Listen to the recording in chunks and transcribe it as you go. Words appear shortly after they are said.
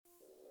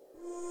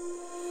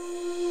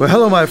Well,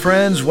 hello, my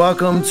friends.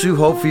 Welcome to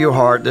Hope for Your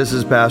Heart. This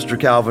is Pastor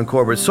Calvin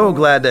Corbett. So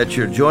glad that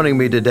you're joining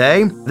me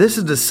today. This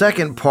is the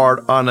second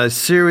part on a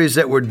series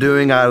that we're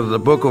doing out of the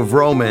book of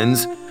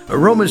Romans.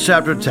 Romans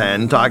chapter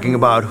 10, talking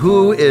about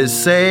who is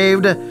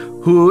saved,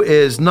 who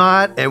is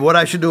not, and what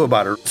I should do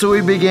about it. So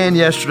we began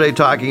yesterday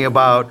talking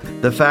about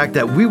the fact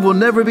that we will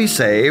never be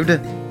saved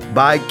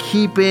by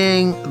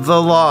keeping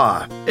the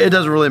law. It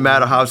doesn't really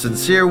matter how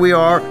sincere we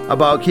are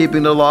about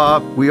keeping the law.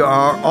 We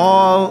are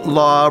all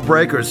law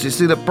breakers. You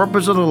see, the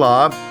purpose of the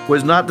law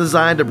was not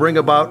designed to bring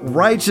about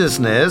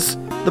righteousness.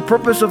 The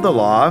purpose of the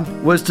law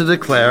was to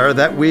declare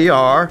that we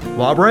are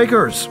law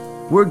breakers.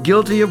 We're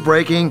guilty of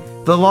breaking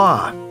the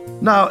law.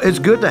 Now, it's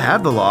good to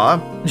have the law.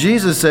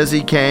 Jesus says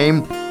he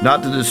came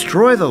not to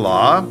destroy the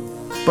law,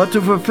 but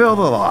to fulfill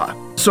the law.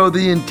 So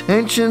the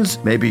intentions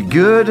may be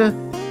good,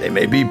 they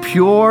may be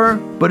pure,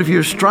 but if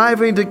you're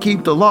striving to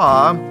keep the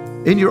law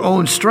in your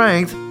own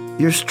strength,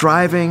 you're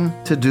striving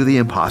to do the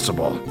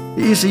impossible.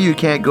 You see, you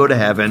can't go to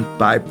heaven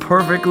by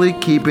perfectly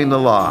keeping the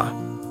law.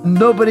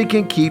 Nobody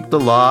can keep the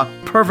law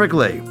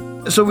perfectly.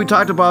 So we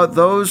talked about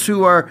those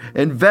who are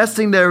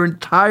investing their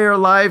entire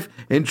life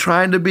in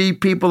trying to be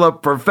people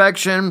of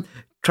perfection,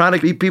 trying to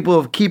be people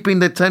of keeping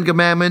the Ten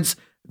Commandments.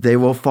 They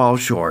will fall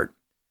short.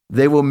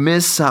 They will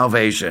miss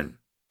salvation.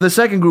 The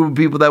second group of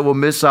people that will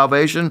miss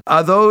salvation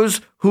are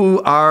those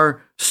who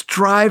are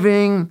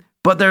striving,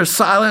 but they're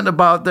silent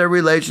about their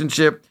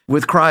relationship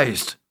with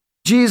Christ.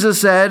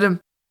 Jesus said,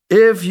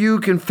 "If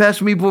you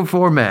confess me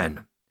before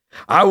men,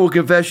 I will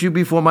confess you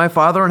before my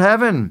Father in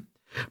heaven.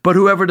 But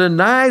whoever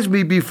denies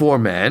me before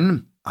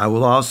men, I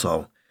will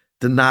also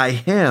deny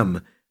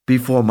him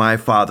before my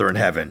Father in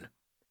heaven."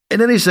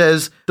 And then he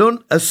says,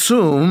 don't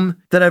assume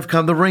that I've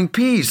come to bring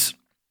peace.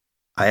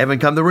 I haven't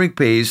come to bring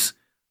peace,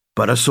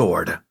 but a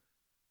sword.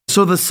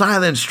 So the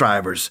silent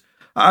strivers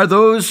are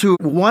those who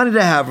wanted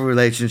to have a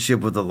relationship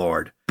with the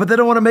Lord, but they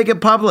don't want to make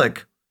it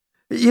public.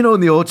 You know,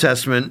 in the Old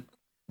Testament,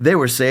 they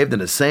were saved in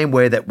the same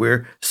way that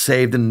we're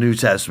saved in the New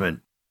Testament.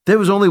 There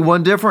was only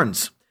one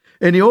difference.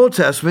 In the Old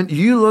Testament,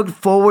 you looked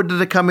forward to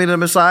the coming of the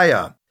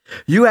Messiah.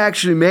 You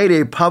actually made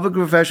a public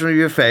profession of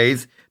your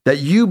faith that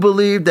you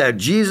believed that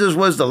Jesus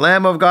was the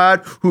Lamb of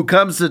God who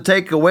comes to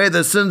take away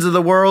the sins of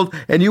the world,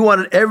 and you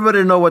wanted everybody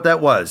to know what that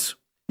was.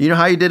 You know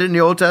how you did it in the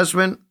Old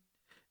Testament?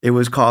 It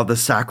was called the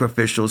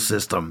sacrificial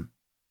system.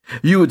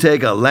 You would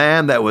take a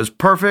lamb that was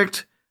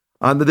perfect.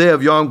 On the day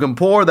of Yom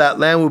Kippur, that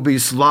lamb would be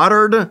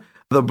slaughtered.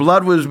 The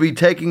blood would be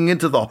taken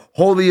into the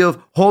Holy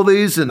of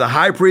Holies, and the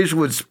high priest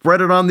would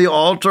spread it on the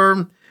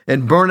altar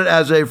and burn it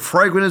as a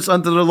fragrance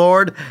unto the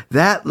Lord.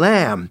 That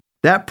lamb,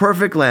 that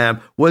perfect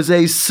lamb, was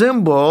a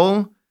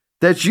symbol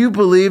that you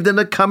believed in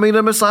the coming of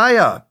the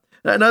Messiah.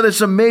 Now, that's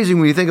amazing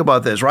when you think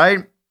about this,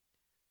 right?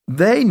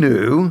 They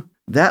knew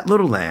that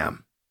little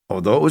lamb,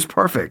 although it was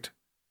perfect,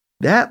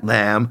 that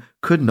lamb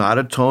could not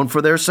atone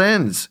for their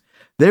sins.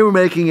 They were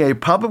making a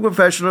public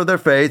profession of their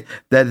faith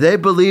that they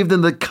believed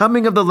in the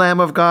coming of the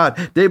Lamb of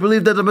God. They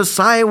believed that the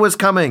Messiah was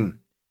coming.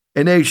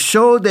 And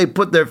they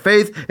put their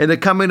faith in the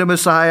coming of the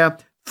Messiah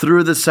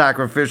through the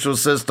sacrificial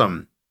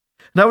system.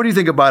 Now, what do you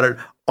think about it?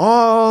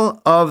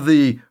 All of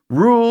the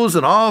rules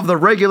and all of the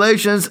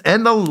regulations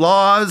and the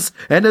laws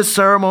and the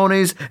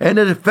ceremonies and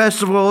the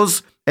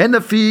festivals and the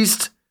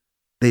feast,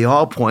 they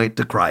all point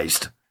to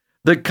Christ.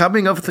 The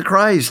coming of the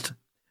Christ.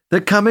 The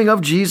coming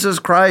of Jesus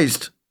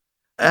Christ.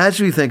 As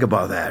we think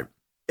about that,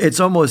 it's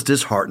almost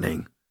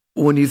disheartening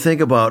when you think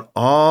about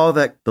all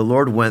that the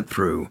Lord went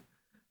through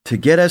to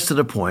get us to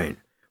the point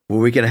where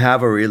we can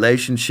have a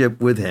relationship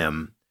with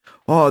him.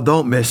 Oh,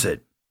 don't miss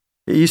it.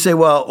 You say,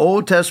 well,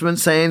 Old Testament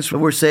saints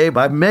were saved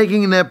by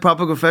making their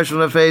public confession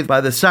of faith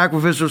by the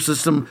sacrificial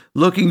system,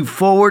 looking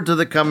forward to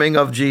the coming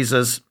of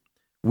Jesus.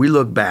 We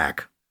look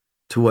back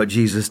to what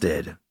Jesus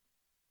did.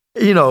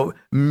 You know,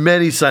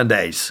 many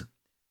Sundays,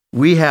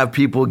 we have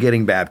people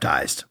getting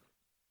baptized.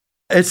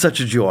 It's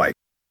such a joy.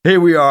 Here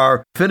we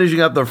are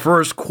finishing up the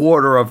first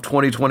quarter of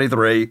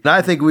 2023. And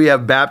I think we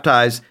have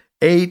baptized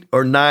 8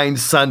 or 9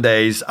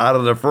 Sundays out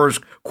of the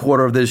first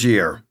quarter of this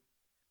year.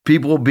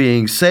 People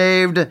being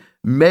saved,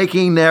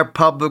 making their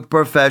public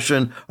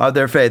profession of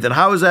their faith. And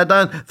how is that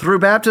done? Through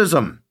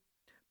baptism.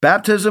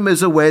 Baptism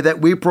is a way that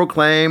we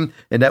proclaim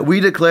and that we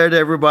declare to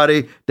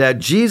everybody that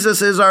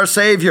Jesus is our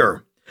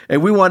Savior.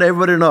 And we want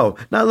everybody to know.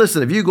 Now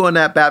listen, if you go in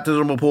that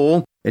baptismal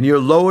pool and you're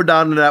lowered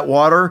down in that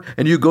water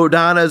and you go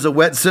down as a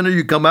wet sinner,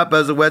 you come up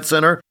as a wet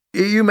sinner,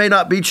 you may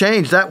not be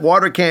changed. That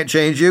water can't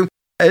change you.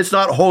 It's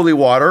not holy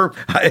water.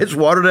 It's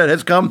water that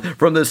has come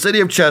from the city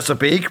of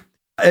Chesapeake.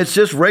 It's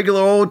just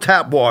regular old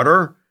tap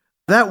water.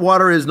 That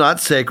water is not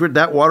sacred.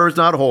 That water is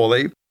not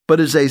holy, but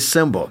is a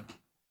symbol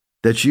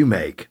that you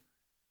make,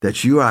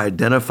 that you are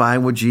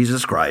identifying with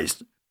Jesus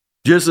Christ.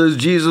 Just as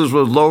Jesus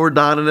was lowered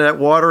down in that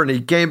water and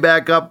he came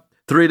back up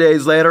 3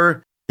 days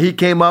later, he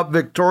came up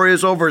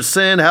victorious over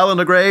sin, hell, and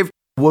the grave.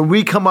 When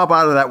we come up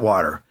out of that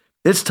water,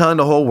 it's telling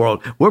the whole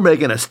world, we're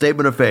making a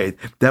statement of faith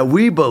that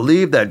we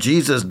believe that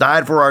Jesus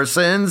died for our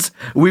sins.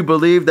 We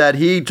believe that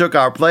he took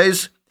our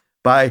place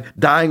by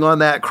dying on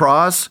that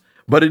cross,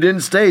 but he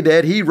didn't stay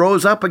dead. He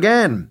rose up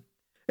again.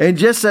 And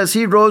just as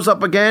he rose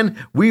up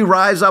again, we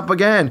rise up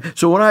again.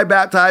 So when I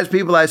baptize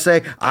people, I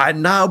say, I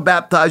now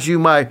baptize you,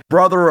 my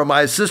brother or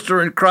my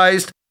sister in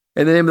Christ,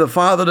 in the name of the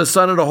Father, the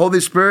Son, and the Holy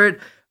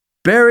Spirit,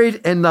 buried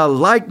in the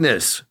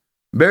likeness,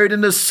 buried in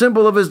the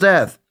symbol of his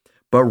death,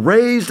 but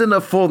raised in the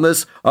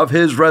fullness of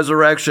his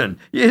resurrection.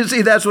 You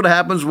see, that's what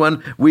happens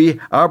when we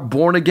are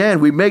born again.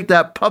 We make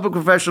that public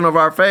profession of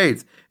our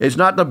faith. It's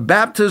not the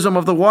baptism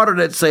of the water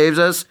that saves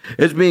us.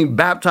 It's being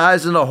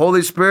baptized in the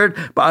Holy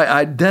Spirit by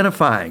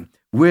identifying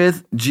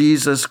with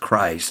Jesus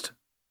Christ.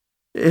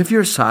 If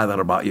you're silent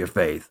about your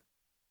faith,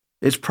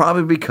 it's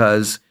probably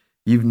because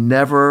you've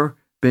never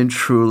been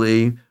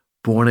truly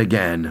born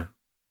again.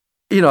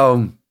 You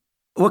know,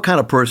 what kind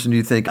of person do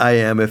you think I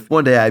am if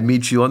one day I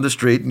meet you on the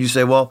street and you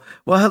say, well,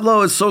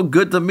 hello, it's so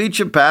good to meet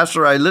you,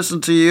 Pastor. I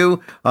listened to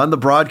you on the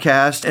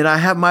broadcast and I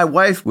have my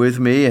wife with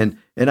me and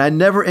I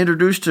never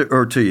introduced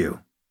her to you.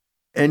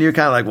 And you're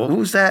kind of like, well,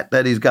 who's that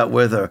he's got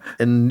with her?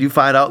 And you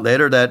find out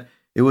later that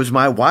it was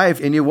my wife,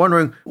 and you're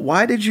wondering,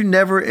 why did you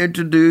never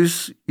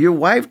introduce your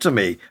wife to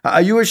me?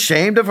 Are you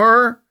ashamed of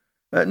her?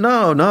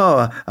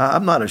 No,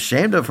 I'm not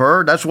ashamed of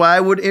her. That's why I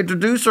would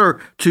introduce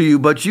her to you,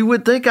 but you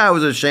would think I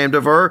was ashamed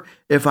of her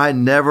if I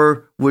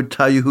never would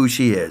tell you who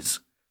she is.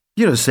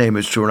 You know, the same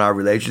is true in our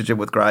relationship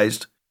with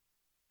Christ.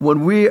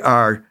 When we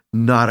are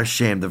not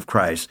ashamed of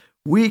Christ,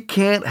 we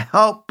can't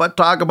help but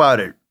talk about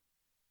it.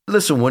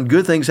 Listen, when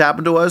good things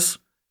happen to us,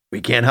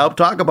 we can't help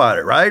talk about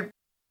it, right?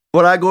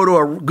 When I go to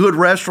a good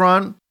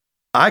restaurant,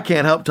 I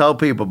can't help tell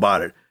people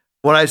about it.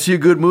 When I see a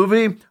good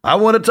movie, I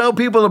want to tell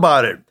people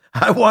about it.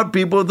 I want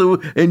people to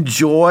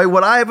enjoy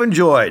what I have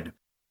enjoyed.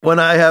 When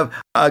I have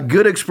a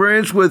good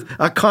experience with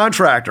a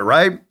contractor,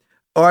 right?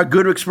 Or a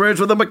good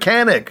experience with a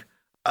mechanic,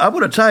 I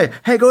want to tell you,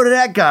 hey, go to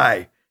that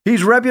guy.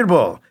 He's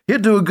reputable. He'll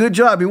do a good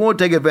job. He won't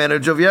take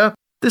advantage of you.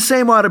 The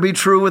same ought to be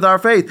true with our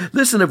faith.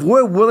 Listen, if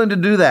we're willing to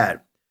do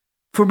that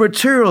for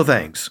material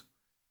things,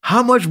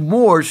 how much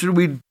more should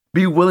we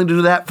be willing to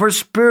do that for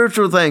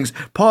spiritual things?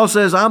 Paul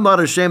says, I'm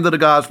not ashamed of the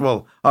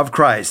gospel of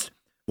Christ.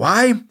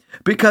 Why?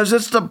 Because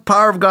it's the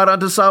power of God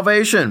unto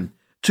salvation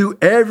to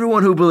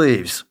everyone who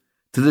believes,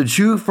 to the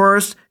Jew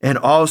first and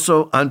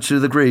also unto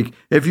the Greek.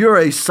 If you're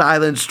a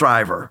silent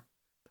striver,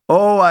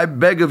 oh, I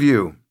beg of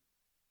you,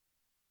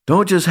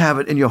 don't just have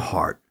it in your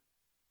heart.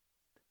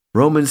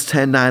 Romans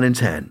 10:9 and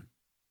 10.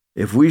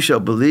 If we shall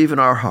believe in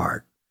our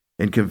heart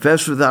and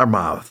confess with our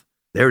mouth,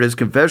 there it is,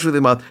 confess with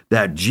your mouth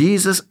that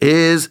Jesus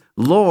is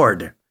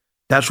Lord.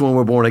 That's when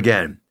we're born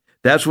again.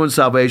 That's when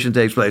salvation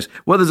takes place.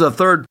 Well, there's a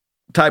third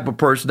type of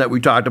person that we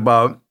talked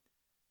about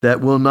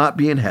that will not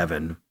be in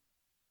heaven.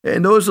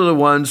 And those are the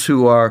ones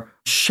who are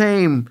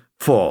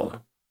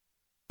shameful.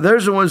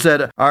 There's the ones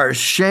that are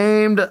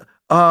ashamed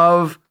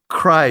of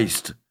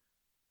Christ.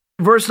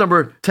 Verse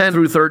number 10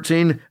 through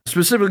 13,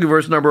 specifically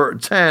verse number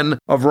 10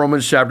 of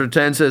Romans chapter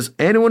 10 says,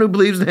 anyone who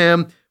believes in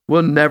him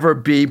will never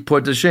be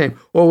put to shame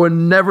or will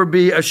never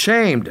be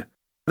ashamed.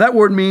 That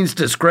word means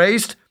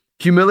disgraced,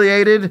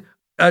 humiliated,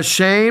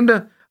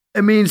 ashamed.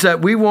 It means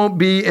that we won't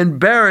be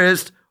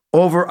embarrassed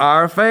over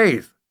our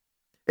faith.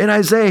 In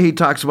Isaiah, he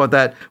talks about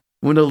that.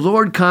 When the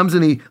Lord comes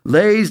and he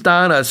lays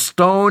down a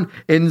stone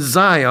in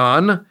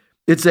Zion,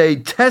 it's a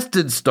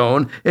tested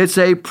stone. It's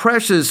a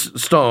precious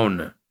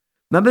stone.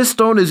 Now, this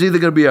stone is either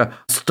going to be a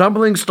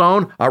stumbling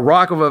stone, a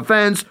rock of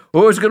offense,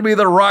 or it's going to be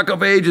the rock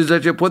of ages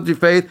that you put your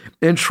faith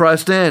and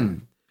trust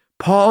in.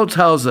 Paul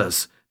tells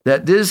us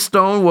that this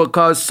stone will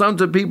cause some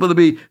people to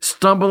be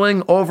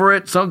stumbling over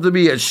it, some to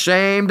be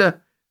ashamed.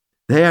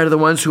 They are the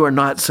ones who are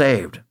not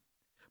saved.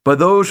 But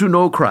those who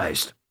know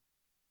Christ,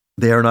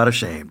 they are not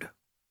ashamed.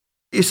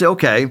 You say,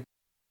 okay,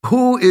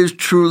 who is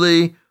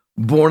truly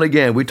born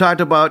again? We talked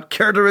about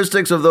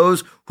characteristics of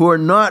those who are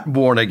not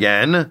born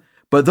again.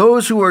 But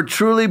those who are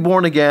truly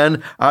born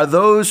again are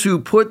those who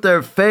put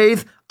their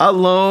faith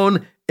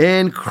alone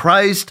in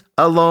Christ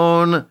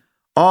alone,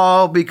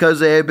 all because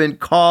they have been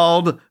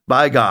called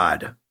by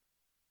God.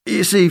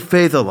 You see,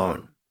 faith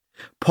alone.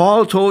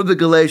 Paul told the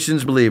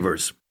Galatians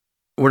believers,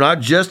 we're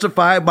not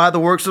justified by the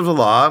works of the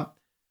law.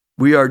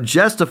 We are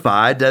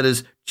justified, that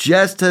is,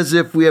 just as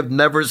if we have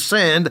never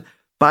sinned,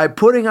 by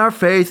putting our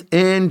faith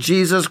in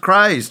Jesus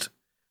Christ.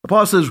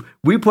 Paul says,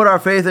 we put our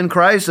faith in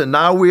Christ and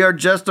now we are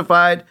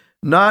justified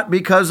not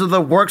because of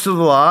the works of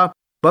the law,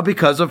 but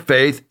because of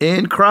faith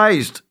in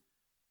Christ.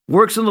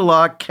 Works of the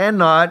law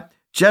cannot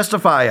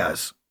justify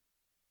us.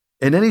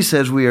 And then he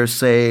says we are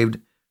saved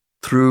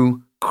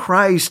through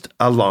Christ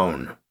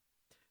alone.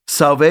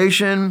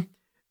 Salvation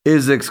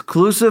is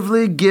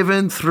exclusively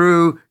given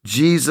through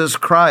Jesus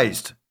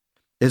Christ.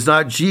 It's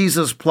not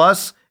Jesus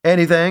plus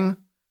anything.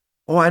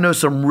 Oh, I know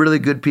some really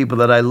good people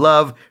that I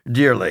love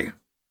dearly,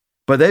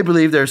 but they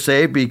believe they're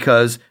saved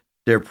because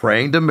they're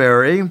praying to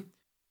Mary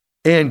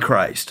in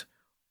Christ,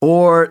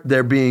 or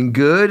they're being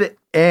good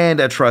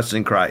and a trust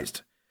in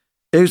Christ.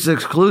 It's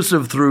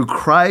exclusive through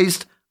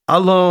Christ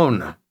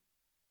alone.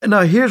 And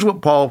now here's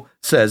what Paul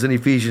says in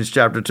Ephesians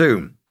chapter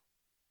 2.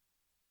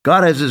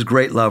 God has his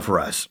great love for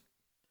us.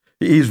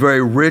 He's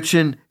very rich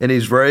and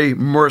he's very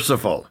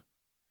merciful.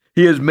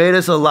 He has made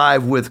us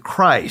alive with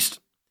Christ.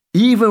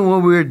 even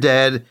when we were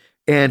dead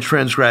in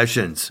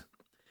transgressions.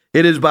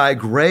 It is by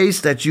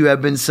grace that you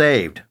have been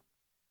saved.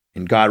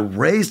 And God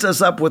raised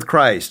us up with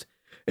Christ,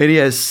 and he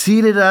has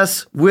seated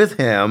us with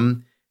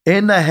him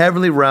in the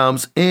heavenly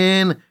realms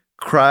in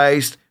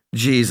Christ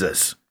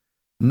Jesus.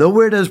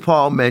 Nowhere does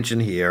Paul mention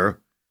here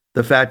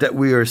the fact that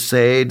we are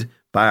saved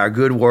by our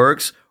good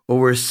works, or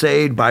we're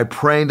saved by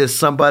praying to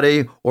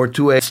somebody or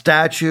to a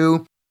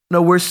statue.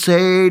 No, we're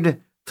saved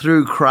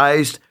through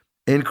Christ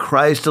and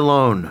Christ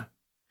alone.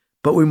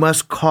 But we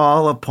must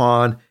call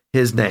upon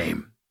his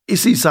name. You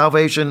see,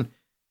 salvation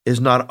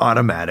is not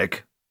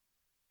automatic.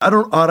 I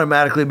don't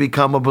automatically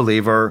become a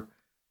believer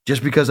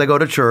just because I go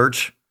to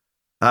church.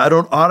 I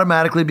don't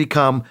automatically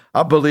become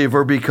a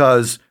believer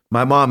because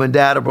my mom and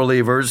dad are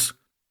believers.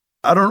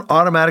 I don't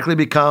automatically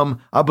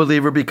become a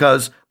believer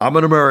because I'm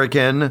an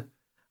American.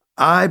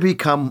 I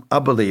become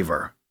a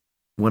believer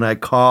when I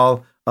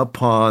call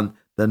upon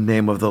the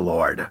name of the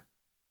Lord.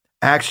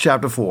 Acts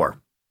chapter 4.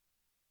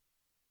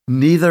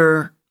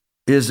 Neither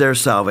is there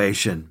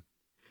salvation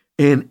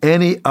in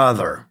any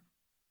other,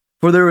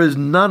 for there is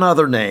none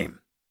other name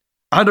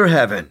under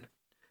heaven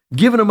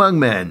given among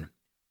men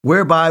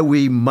whereby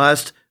we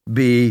must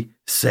be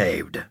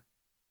saved.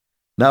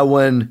 Now,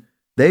 when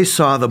they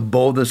saw the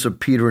boldness of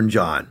Peter and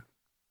John,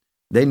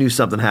 they knew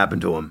something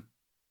happened to them.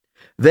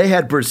 They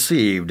had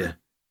perceived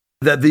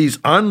that these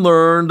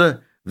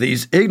unlearned,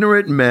 these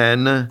ignorant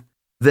men,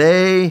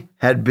 they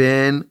had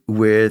been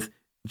with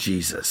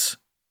Jesus.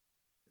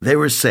 They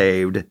were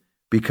saved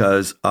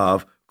because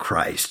of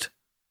Christ,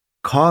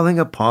 calling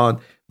upon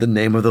the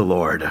name of the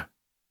Lord.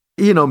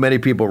 You know, many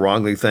people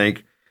wrongly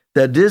think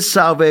that this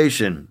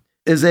salvation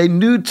is a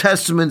New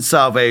Testament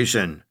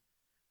salvation.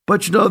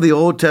 But you know, the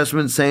Old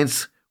Testament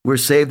saints were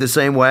saved the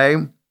same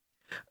way.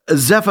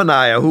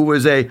 Zephaniah, who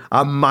was a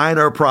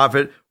minor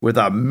prophet with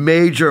a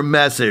major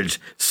message,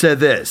 said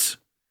this,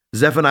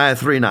 Zephaniah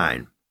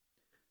 3:9,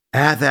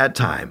 "At that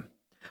time,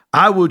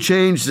 I will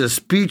change the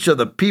speech of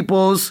the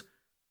peoples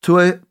to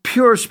a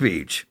pure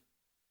speech,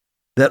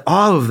 that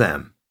all of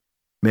them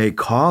may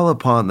call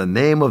upon the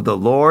name of the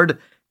Lord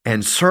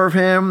and serve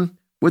him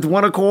with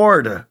one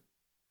accord."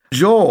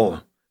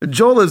 Joel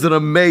is an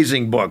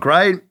amazing book,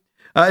 right?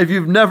 If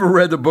you've never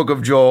read the book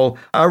of Joel,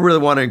 I really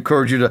want to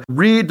encourage you to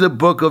read the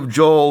book of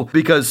Joel,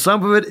 because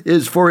some of it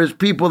is for his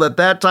people at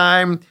that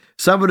time.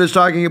 Some of it is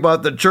talking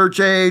about the church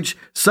age.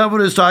 Some of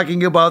it is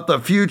talking about the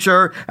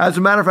future. As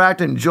a matter of fact,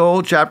 in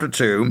Joel chapter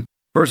 2,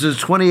 verses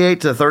 28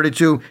 to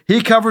 32,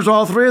 he covers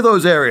all three of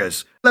those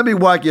areas. Let me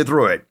walk you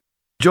through it.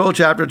 Joel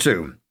chapter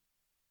 2,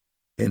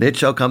 "And it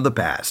shall come to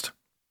pass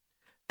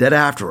that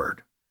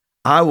afterward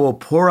I will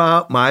pour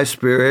out my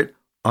spirit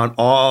on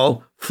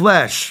all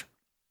flesh."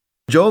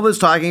 Joel is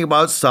talking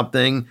about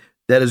something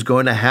that is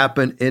going to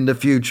happen in the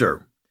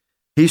future.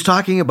 He's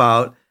talking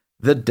about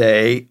the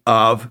day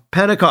of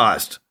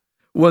Pentecost,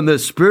 when the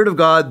Spirit of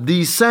God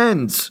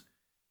descends.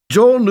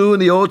 Joel knew in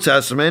the Old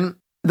Testament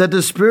that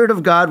the Spirit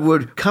of God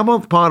would come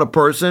upon a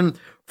person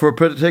for a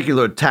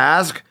particular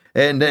task,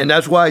 and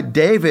that's why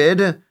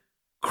David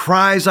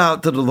cries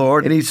out to the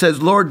Lord, and he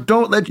says, "Lord,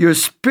 don't let your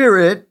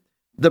Spirit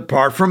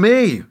depart from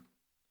me."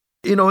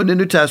 You know, in the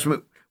New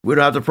Testament, we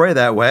don't have to pray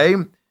that way,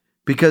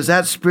 because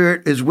that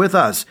Spirit is with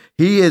us.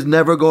 He is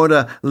never going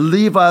to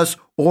leave us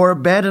or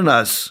abandon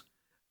us.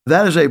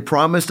 That is a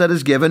promise that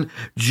is given.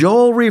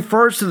 Joel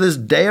refers to this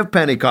day of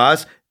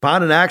Pentecost,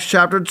 found in Acts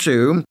chapter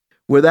 2,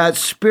 where that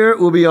Spirit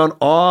will be on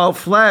all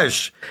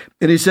flesh.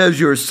 And he says,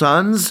 "Your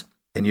sons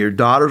and your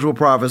daughters will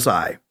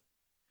prophesy.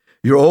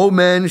 Your old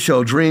men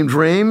shall dream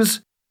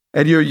dreams,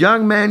 and your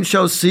young men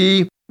shall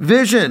see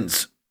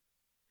visions."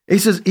 He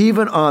says,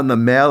 "Even on the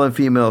male and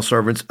female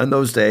servants in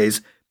those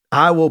days,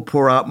 I will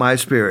pour out my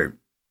Spirit."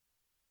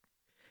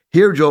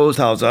 Here Joel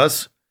tells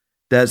us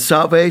that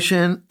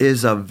salvation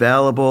is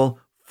available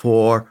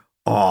for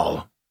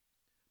all.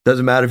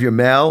 Doesn't matter if you're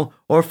male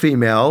or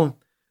female.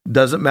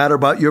 Doesn't matter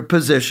about your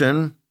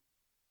position.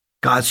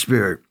 God's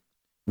Spirit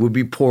will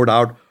be poured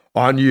out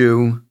on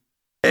you.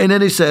 And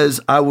then he says,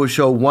 "I will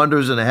show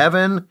wonders in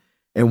heaven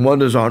and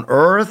wonders on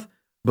earth,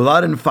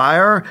 blood and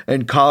fire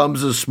and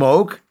columns of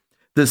smoke.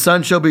 The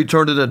sun shall be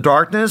turned into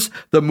darkness,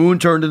 the moon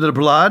turned into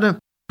blood,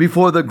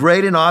 before the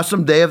great and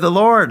awesome day of the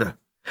Lord.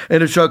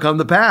 And it shall come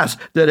to pass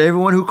that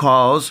everyone who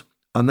calls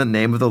on the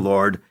name of the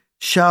Lord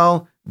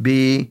shall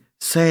be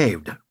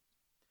saved."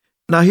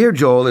 Now here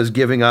Joel is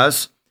giving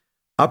us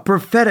a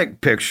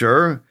prophetic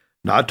picture,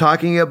 not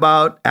talking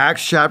about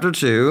Acts chapter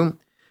 2,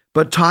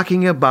 but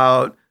talking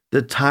about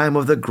the time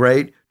of the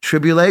Great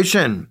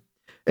Tribulation.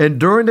 And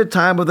during the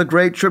time of the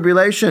Great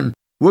Tribulation,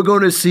 we're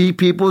going to see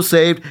people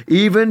saved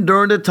even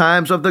during the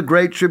times of the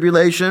Great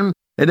Tribulation.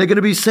 And they're going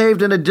to be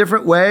saved in a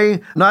different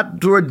way,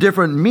 not through a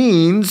different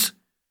means,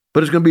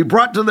 but it's going to be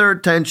brought to their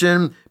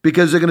attention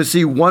because they're going to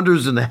see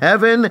wonders in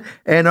heaven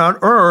and on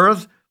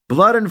earth,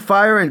 blood and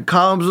fire and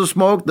columns of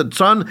smoke, the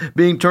sun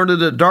being turned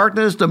into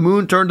darkness, the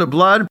moon turned to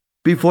blood,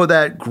 before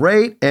that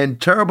great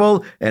and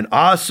terrible and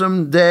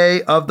awesome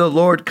day of the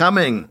Lord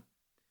coming.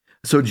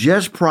 So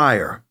just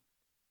prior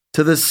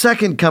to the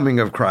second coming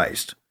of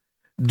Christ,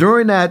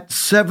 During that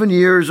 7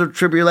 years of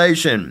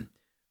tribulation,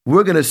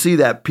 we're going to see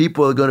that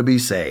people are going to be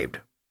saved.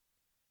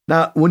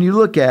 Now, when you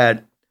look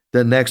at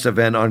the next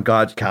event on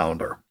God's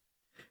calendar,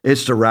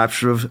 it's the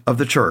rapture of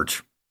the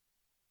church.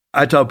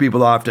 I tell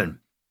people often,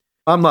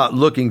 I'm not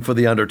looking for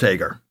the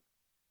undertaker.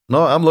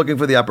 No, I'm looking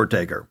for the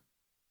uppertaker.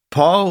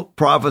 Paul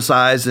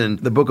prophesies in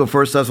the book of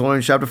 1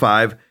 Thessalonians chapter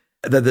 5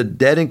 that the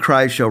dead in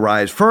Christ shall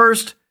rise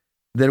first,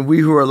 then we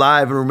who are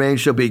alive and remain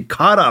shall be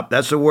caught up.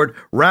 That's the word,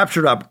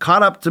 raptured up,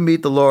 caught up to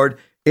meet the Lord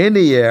in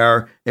the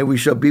air, and we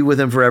shall be with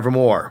him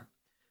forevermore.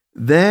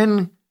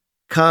 Then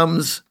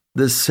comes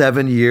the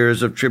 7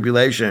 years of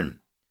tribulation.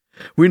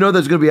 We know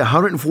there's going to be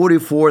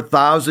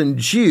 144,000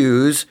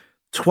 Jews,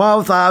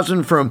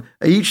 12,000 from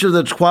each of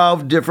the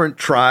 12 different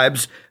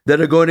tribes that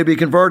are going to be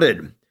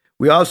converted.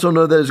 We also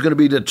know there's going to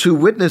be the 2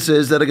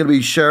 witnesses that are going to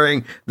be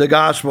sharing the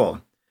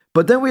gospel.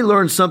 But then we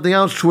learn something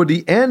else. Toward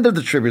the end of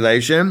the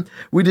tribulation,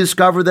 we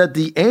discover that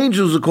the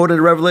angels, according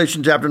to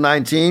Revelation chapter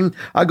 19,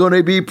 are going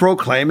to be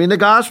proclaiming the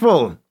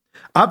gospel.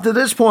 Up to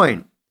this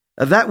point,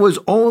 that was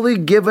only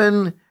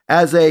given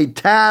as a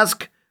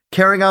task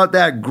carrying out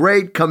that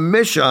great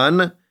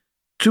commission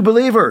to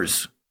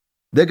believers.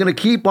 They're going to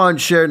keep on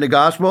sharing the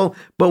gospel,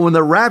 but when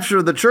the rapture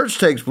of the church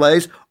takes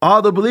place,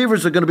 all the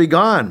believers are going to be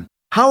gone.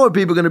 How are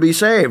people going to be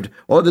saved?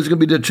 Oh, there's going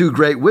to be the 2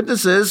 great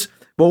witnesses.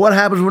 But what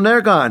happens when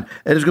they're gone?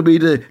 And it's going to be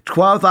the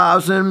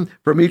 12,000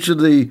 from each of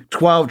the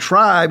 12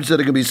 tribes that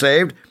are going to be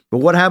saved. But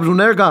what happens when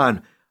they're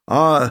gone?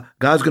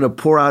 God's going to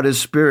pour out his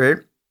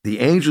Spirit. The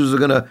angels are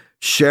going to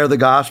share the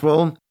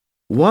gospel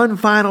one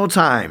final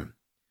time,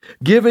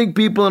 giving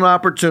people an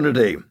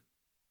opportunity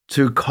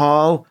to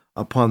call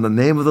upon the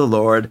name of the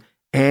Lord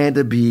and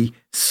to be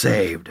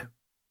saved.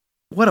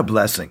 What a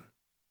blessing.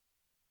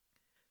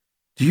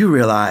 Do you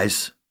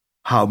realize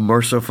how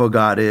merciful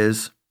God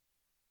is?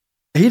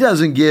 He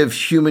doesn't give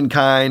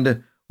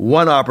humankind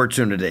one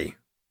opportunity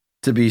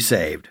to be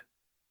saved.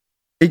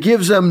 He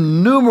gives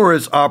them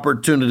numerous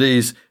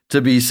opportunities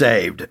to be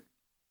saved.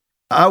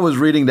 I was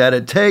reading that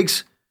it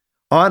takes,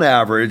 on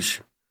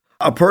average,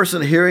 a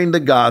person hearing the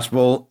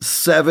gospel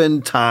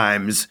 7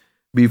 times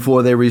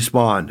before they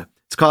respond.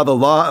 It's called the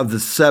law of the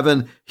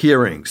 7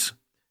 hearings.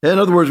 In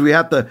other words, we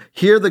have to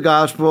hear the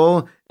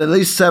gospel at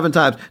least 7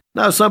 times.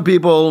 Now, some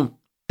people,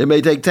 it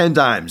may take 10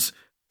 times.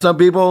 Some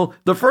people,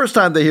 the first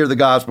time they hear the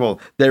gospel,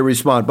 they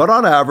respond. But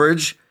on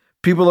average,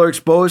 people are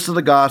exposed to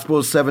the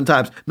gospel 7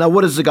 times. Now,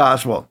 what is the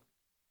gospel?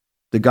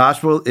 The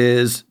gospel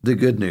is the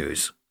good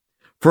news.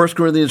 1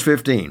 Corinthians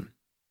 15,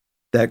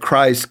 that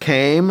Christ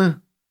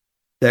came,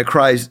 that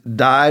Christ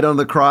died on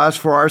the cross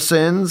for our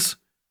sins,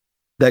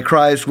 that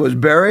Christ was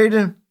buried,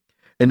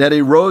 and that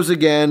he rose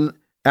again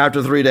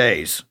after 3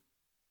 days.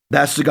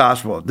 That's the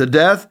gospel. The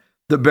death,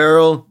 the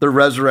burial, the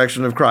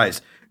resurrection of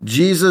Christ.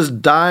 Jesus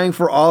dying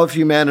for all of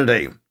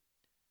humanity.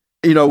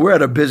 You know, we're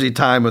at a busy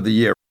time of the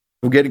year.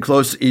 We're getting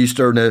close to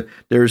Easter, and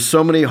there's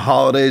so many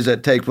holidays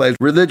that take place,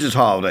 religious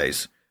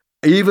holidays.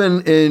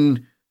 Even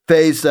in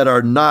faiths that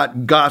are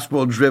not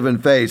gospel-driven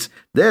faiths,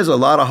 there's a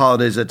lot of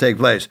holidays that take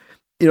place.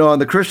 You know, on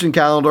the Christian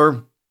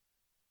calendar,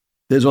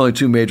 there's only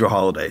 2 major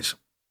holidays.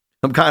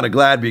 I'm kind of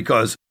glad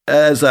because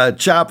as a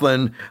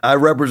chaplain, I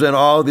represent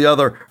all the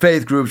other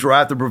faith groups where I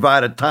have to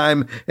provide a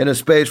time and a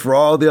space for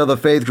all the other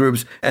faith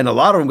groups, and a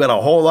lot of them got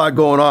a whole lot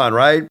going on,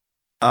 right?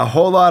 A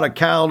whole lot of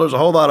calendars, a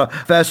whole lot of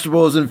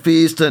festivals and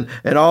feasts and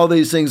all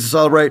these things to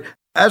celebrate.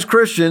 As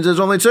Christians, there's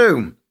only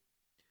 2.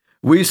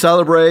 We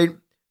celebrate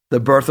the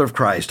birth of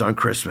Christ on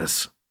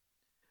Christmas.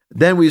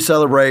 Then we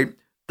celebrate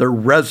the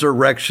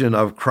resurrection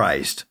of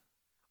Christ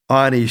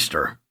on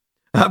Easter.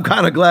 I'm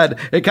kind of glad.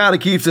 It kind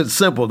of keeps it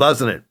simple,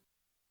 doesn't it?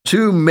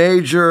 2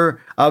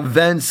 major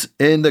events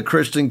in the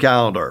Christian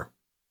calendar.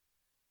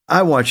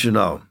 I want you to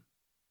know,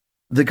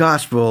 the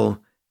gospel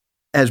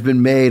has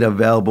been made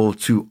available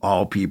to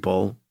all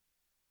people.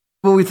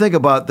 When we think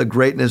about the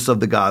greatness of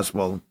the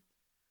gospel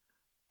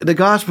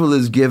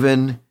is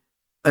given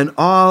and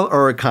all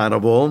are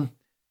accountable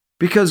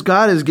because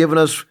God has given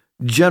us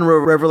general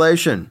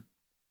revelation.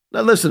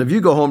 Now listen, if you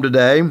go home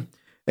today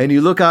and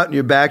you look out in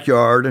your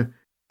backyard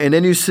and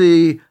then you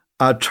see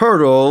a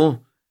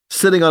turtle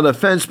sitting on a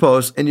fence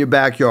post in your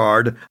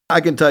backyard, I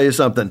can tell you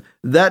something.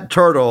 That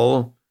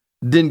turtle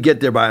didn't get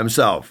there by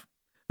himself.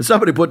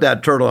 Somebody put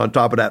that turtle on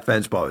top of that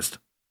fence post.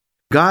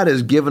 God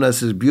has given us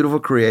his beautiful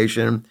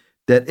creation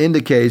that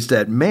indicates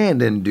that man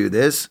didn't do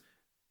this.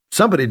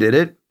 Somebody did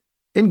it,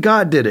 and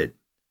God did it.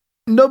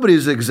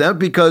 Nobody's exempt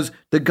because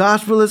the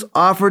gospel is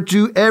offered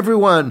to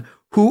everyone.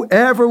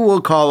 Whoever will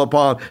call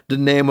upon the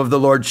name of the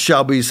Lord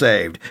shall be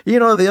saved. You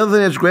know, the other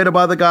thing that's great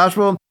about the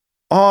gospel,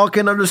 all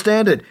can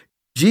understand it.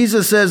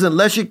 Jesus says,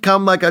 unless you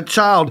come like a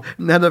child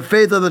and have the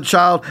faith of the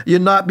child,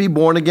 you'll not be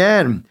born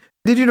again.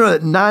 Did you know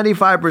that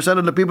 95%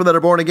 of the people that are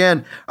born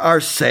again are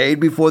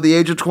saved before the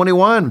age of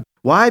 21?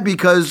 Why?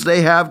 Because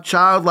they have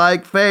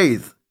childlike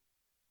faith.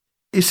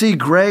 You see,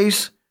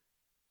 grace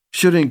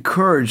should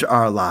encourage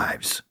our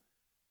lives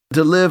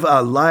to live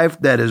a life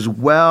that is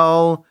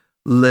well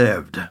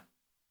lived.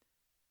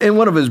 In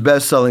one of his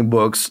best-selling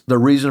books, The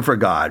Reason for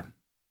God,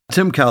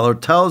 Tim Keller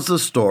tells the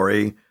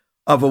story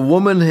of a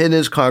woman in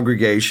his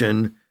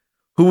congregation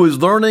who was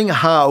learning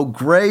how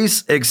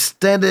grace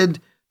extended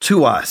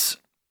to us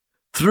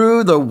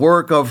through the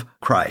work of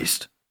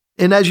Christ.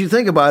 And as you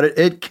think about it,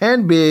 it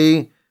can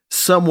be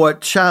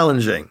somewhat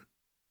challenging.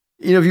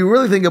 If you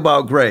really think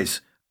about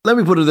grace, let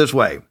me put it this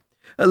way.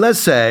 Let's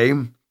say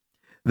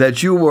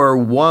that you were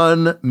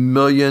 $1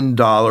 million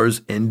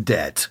in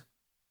debt,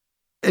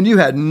 and you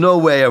had no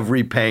way of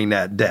repaying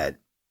that debt.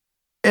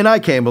 And I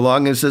came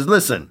along and says,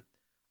 listen,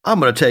 I'm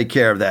going to take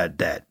care of that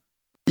debt.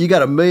 You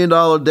got $1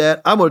 million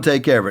debt, I'm going to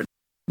take care of it.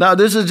 Now,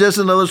 this is just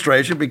an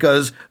illustration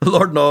because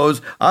Lord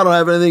knows I don't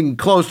have anything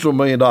close to $1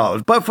 million.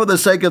 But for the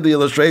sake of the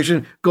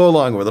illustration, go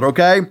along with it,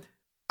 okay?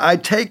 I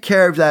take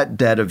care of that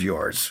debt of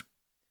yours.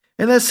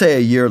 And let's say a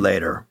year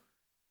later,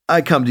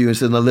 I come to you and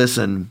say, now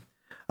listen,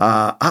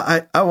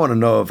 I want to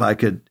know if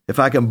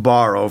I can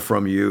borrow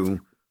from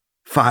you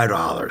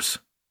 $5.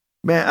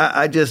 Man,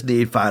 I just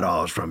need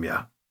 $5 from you.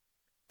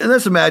 And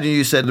let's imagine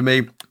you said to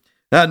me,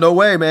 no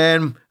way,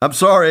 man. I'm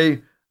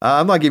sorry.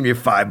 I'm not giving you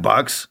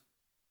 $5.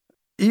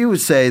 You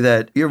would say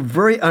that you're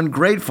very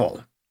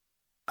ungrateful.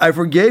 I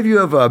forgave you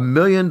of $1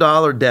 million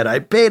debt. I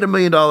paid $1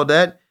 million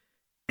debt,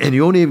 and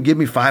you only even give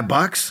me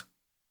 $5?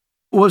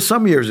 Well,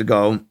 some years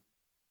ago,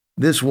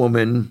 this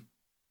woman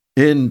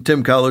in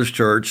Tim Keller's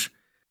church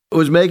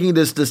was making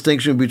this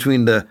distinction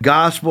between the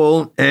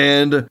gospel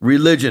and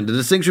religion, the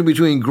distinction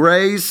between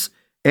grace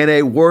and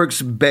a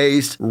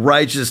works-based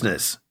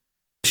righteousness.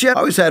 She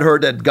always had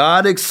heard that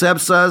God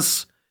accepts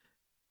us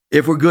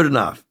if we're good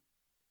enough.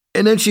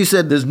 And then she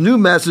said this new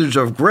message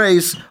of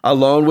grace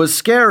alone was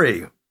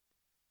scary.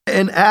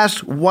 And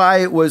asked why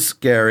it was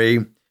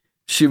scary,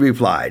 she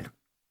replied,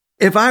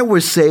 if I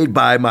were saved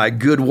by my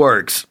good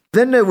works,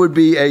 then there would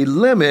be a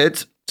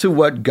limit to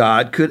what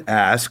God could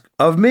ask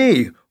of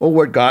me or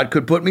what God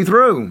could put me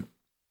through.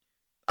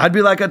 I'd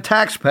be like a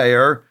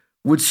taxpayer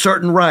with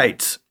certain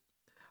rights.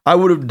 I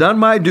would have done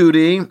my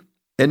duty,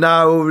 and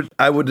now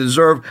I would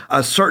deserve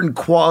a certain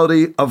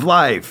quality of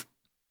life.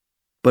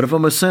 But if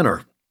I'm a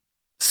sinner,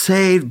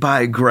 saved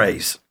by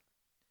grace,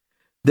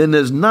 then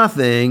there's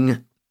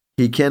nothing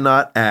he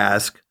cannot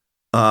ask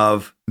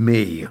of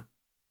me.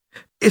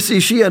 You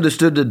see, she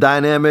understood the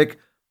dynamic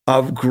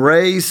of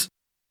grace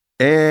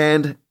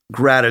and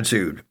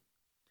gratitude.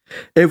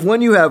 If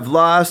when you have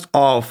lost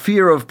all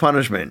fear of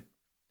punishment,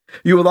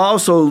 you will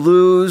also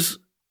lose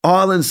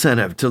all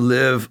incentive to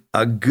live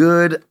a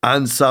good,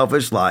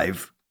 unselfish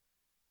life,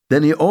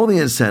 then the only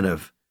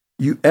incentive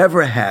you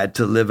ever had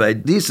to live a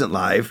decent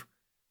life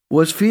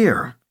was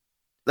fear.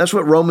 That's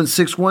what Romans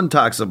 6:1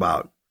 talks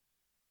about.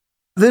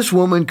 This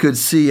woman could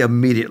see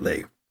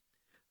immediately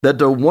that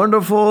the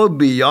wonderful,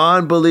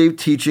 beyond belief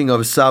teaching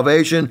of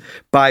salvation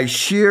by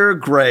sheer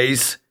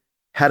grace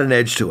had an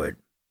edge to it.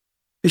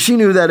 She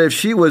knew that if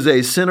she was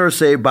a sinner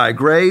saved by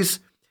grace,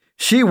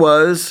 she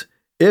was,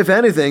 if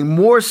anything,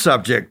 more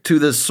subject to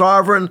the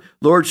sovereign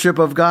lordship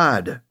of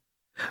God.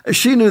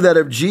 She knew that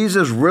if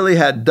Jesus really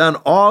had done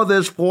all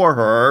this for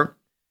her,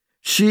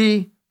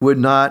 she would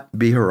not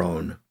be her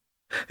own.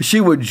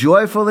 She would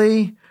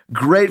joyfully,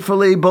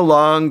 gratefully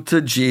belong to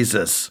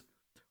Jesus,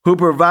 who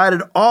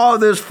provided all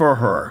this for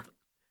her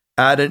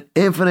at an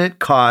infinite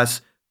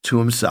cost to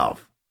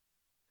himself.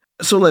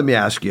 So let me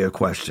ask you a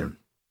question.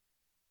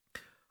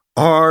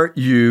 Are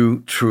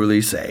you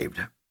truly saved?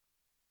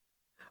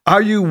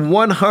 Are you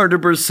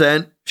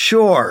 100%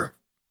 sure?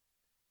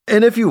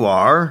 And if you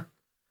are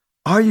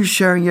you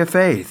sharing your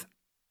faith?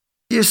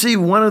 You see,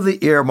 one of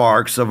the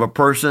earmarks of a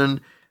person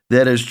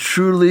that has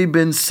truly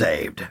been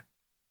saved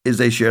is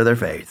they share their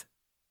faith.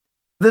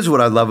 This is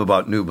what I love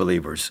about new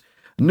believers.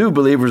 New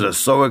believers are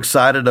so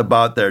excited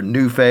about their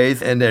new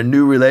faith and their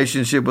new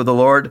relationship with the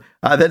Lord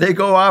that they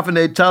go off and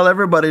they tell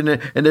everybody,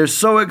 and they're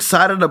so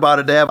excited about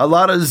it. They have a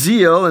lot of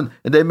zeal, and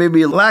they may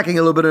be lacking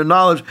a little bit of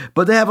knowledge,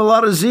 but they have a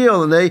lot of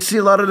zeal, and they see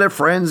a lot of their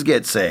friends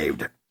get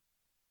saved.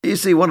 You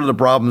see, one of the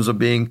problems of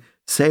being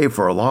saved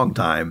for a long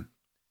time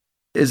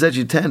is that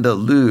you tend to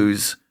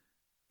lose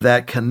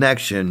that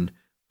connection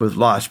with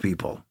lost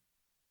people.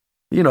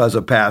 As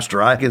a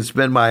pastor, I can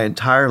spend my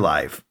entire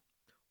life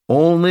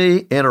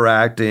only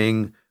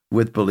interacting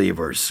with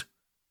believers.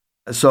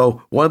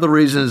 So one of the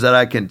reasons that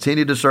I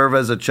continue to serve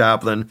as a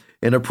chaplain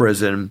in a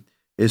prison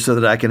is so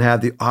that I can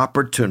have the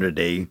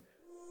opportunity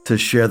to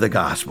share the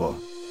gospel.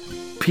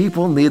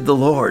 People need the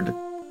Lord.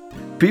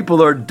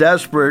 People are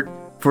desperate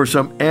for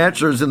some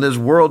answers in this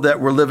world that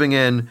we're living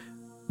in.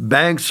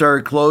 Banks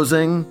are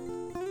closing.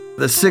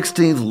 The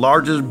 16th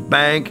largest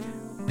bank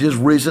just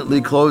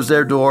recently closed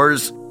their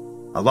doors.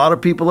 A lot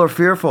of people are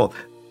fearful.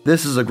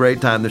 This is a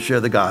great time to share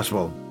the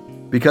gospel,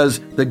 because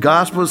the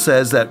gospel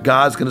says that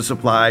God's going to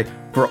supply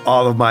for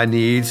all of my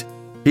needs.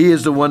 He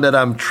is the one that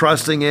I'm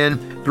trusting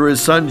in through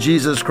his son,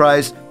 Jesus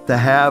Christ, to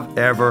have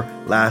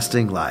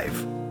everlasting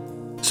life.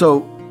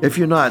 So if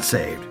you're not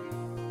saved,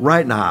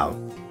 right now,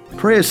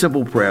 pray a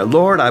simple prayer.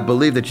 Lord, I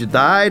believe that you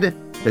died,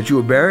 that you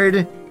were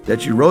buried,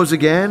 that you rose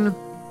again.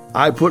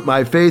 I put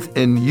my faith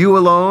in you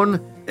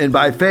alone, and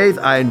by faith,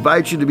 I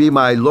invite you to be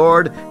my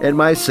Lord and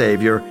my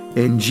Savior.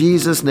 In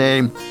Jesus'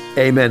 name,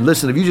 amen.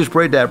 Listen, if you just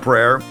prayed that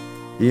prayer,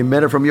 You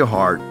meant it from your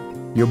heart.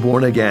 You're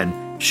born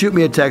again. Shoot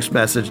me a text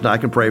message and I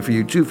can pray for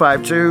you.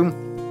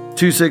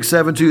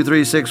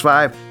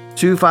 252-267-2365.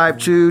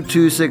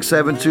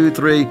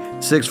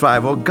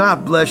 252-267-2365. Well,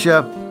 God bless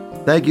you.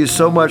 Thank you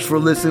so much for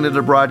listening to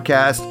the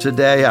broadcast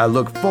today. I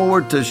look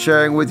forward to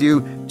sharing with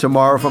you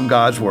tomorrow from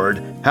God's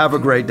Word. Have a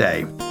great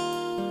day.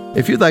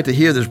 If you'd like to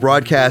hear this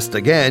broadcast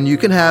again, you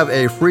can have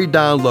a free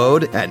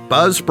download at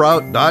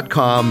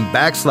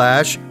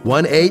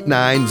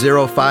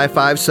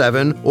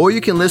buzzsprout.com/1890557, or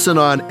you can listen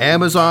on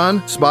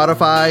Amazon,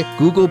 Spotify,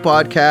 Google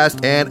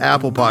Podcast, and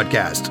Apple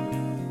Podcast.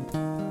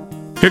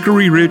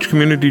 Hickory Ridge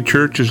Community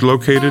Church is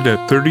located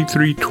at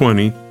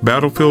 3320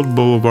 Battlefield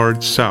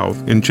Boulevard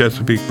South in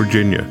Chesapeake,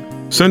 Virginia.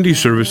 Sunday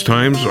service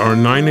times are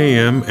 9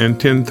 a.m. and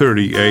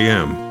 10:30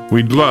 a.m.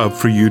 We'd love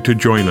for you to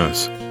join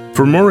us.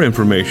 For more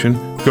information,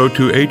 go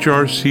to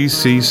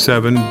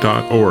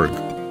hrcc7.org.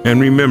 And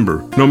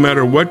remember, no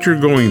matter what you're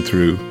going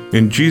through,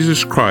 in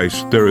Jesus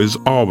Christ there is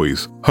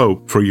always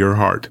hope for your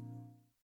heart.